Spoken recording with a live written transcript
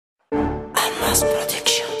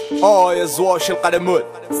يا زواش القلمود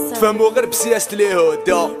تفهموا غير بسياسة اليهود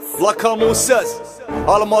لا كانون16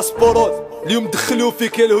 الماسبورود اليوم دخلوا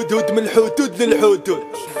فيك الهدود من الحدود للحدود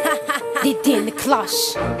دين كلاش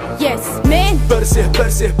يس مان برسه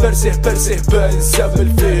برسه برسه برسه بان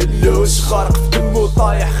سامل فيلوش خارق في دمو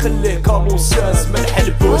طايح خليه كانون16 ما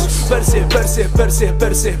نحلبوش برسه برسه برسه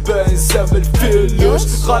برسه بان سامل فيلوش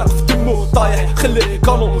خارق في دمو طايح خليه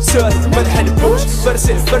كانون16 ما نحلبوش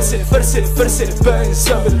برسه برسه برسه برسه بان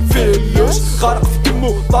سامل فيلوش خارق في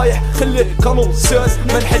دمو طايح خليه كانون16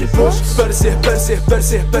 ما نحلبوش برسه برسه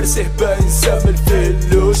برسه برسه بان سامل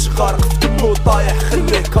فيلوش خارق في دمو طايح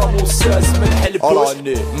خليه كانون16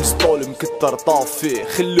 راني مسطول مكتر طافي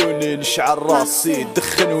خلوني نشعل راسي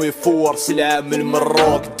دخن ويفور سلعام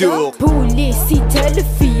المراك دوق بوليسي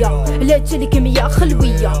تلفية لا جالي كمية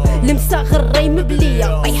خلوية المساغر راي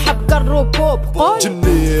مبلية طيحة بقروبو بقول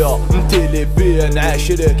جنية نتيلي بيا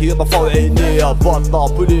نعاشرك يطفو عينيا باطا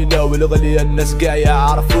بولينا والغلية الناس قاع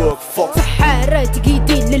يعرفوك فوق سحارة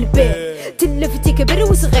تقيدين للبيت تلفتي كبر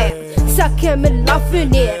وصغير ساكا من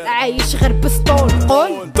لافنير عايش غير بسطول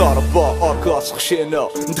قول ضربة أركاس خشينا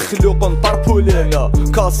ندخلو قنطر بولينا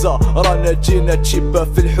كازا رانا جينا تشيبا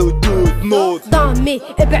في الحدود نوض ضامي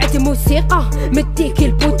ابعد موسيقى مديك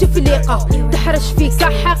البوت فليقة تحرش فيك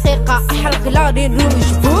حقيقة احرق لارين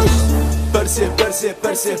روج بوش برسه برسه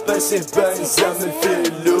برسه برسه بان زامل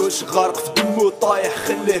فيلوش غارق في دمو طايح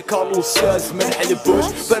خليه كانون16 ما نحلبوش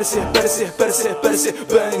برسه برسه برسه برسه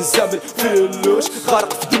بان زامل فيلوش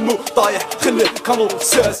غارق في دمو طايح خليه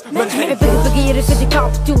كانون16 ما نحلبوش بقير في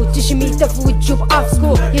ديكابتو تشميته في وجهو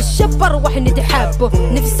باسكو يا الشاب روح ندحابو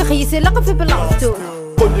نفسخ يسلق في بلاصتو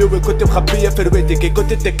كل يوم كنت مخبيه في رويتي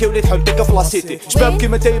كنت تكي وليت حمتك في لاسيتي شباب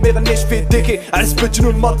كيما تاي ما يغنيش في ديكي عرس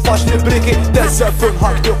بجنون ما طفاش البريكي دازافون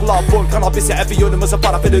هاك دوق لابون كان ربي سعافيون ما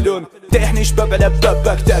زفارة في اللون تايحني شباب على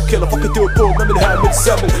باباك تاكل فوق توبو ما من الهام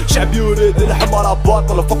السامل شعب يريد الحمارة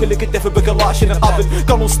باطل فوق اللي كنت في بك الله شي نقابل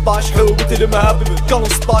كانون16 حومة المهابل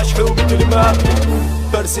كانون16 حومة المهابل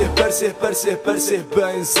برسه برسه برسه برسه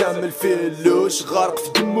باين زامل فيلوش غارق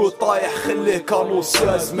في دمو طايح خليه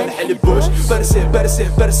كانون16 ما نحلبوش برسه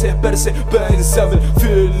برسه برسه برسه باين زامل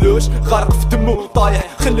فيلوش غارق في دمو طايح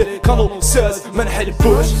خليه كانون16 ما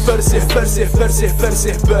نحلبوش برسه برسه برسه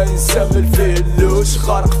برسه باين زامل فيلوش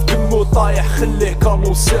غارق في دمو طايح خليه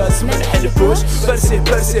كانون16 ما نحلبوش برسه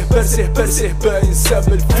برسه برسه برسه باين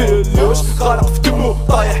زامل فيلوش غارق في دمو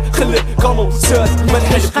طايح خليه كانون16 ما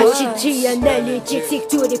نحلبوش تجي انا اللي جيت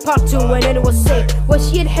توري بارتو وانا نوصيك واش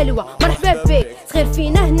هي الحلوة مرحبا بك صغير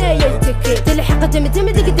فينا هنايا يتكي تلحق دمدم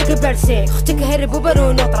دق برسيك اختك هرب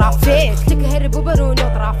وبارون وطرا فيك اختك هرب وبارون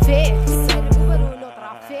وطرا فيك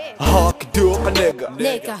هاك دوق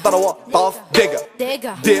نيقا طروة طاف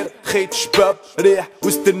ديقا دير خيط شباب ريح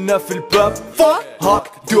واستنى في الباب فوق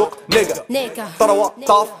هاك دوق نيقا طروة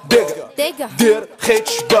طاف ديقا دير خيط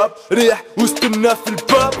شباب ريح واستنى في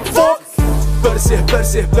الباب فوق برسه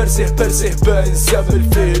برسه برسه برسه باين زامل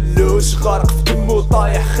فيلوش غارق في دمو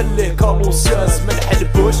طايح خليه كانون16 ما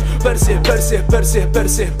نحلبوش برسه برسه برسه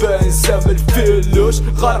برسه باين زامل فيلوش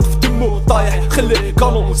غارق في دمو طايح خليه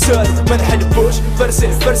كانون16 ما نحلبوش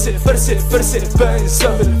برسه برسه برسه برسه باين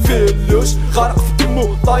زامل فيلوش غارق في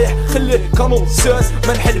دمو طايح خليه كانون16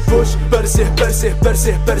 ما نحلبوش برسه برسه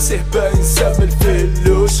برسه برسه باين زامل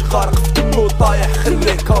فيلوش غارق في دمو طايح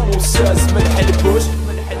خليه كانون16 ما نحلبوش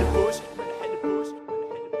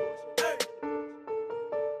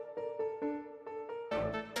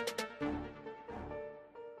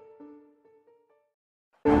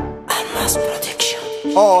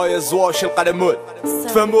يا زواش القلمود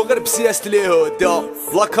تفهموا غير بسياسة اليهود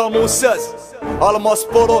لا كانون16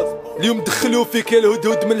 الماسبورود اليوم دخلوا فيك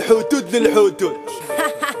الهدود من الحدود للحدود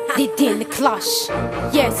دين كلاش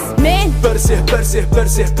يس مان برسه برسه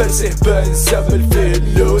برسه برسه باين زامل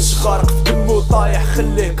فيلوش خارق في دمو طايح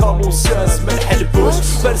خليه كانون16 ما نحلبوش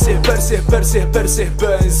برسه برسه برسه برسه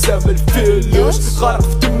باين زامل فيلوش خارق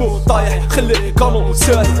في دمو طايح خليه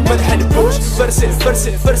كانون16 ما نحلبوش برسه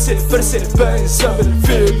برسه برسه برسه باين زامل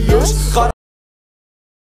فيلوش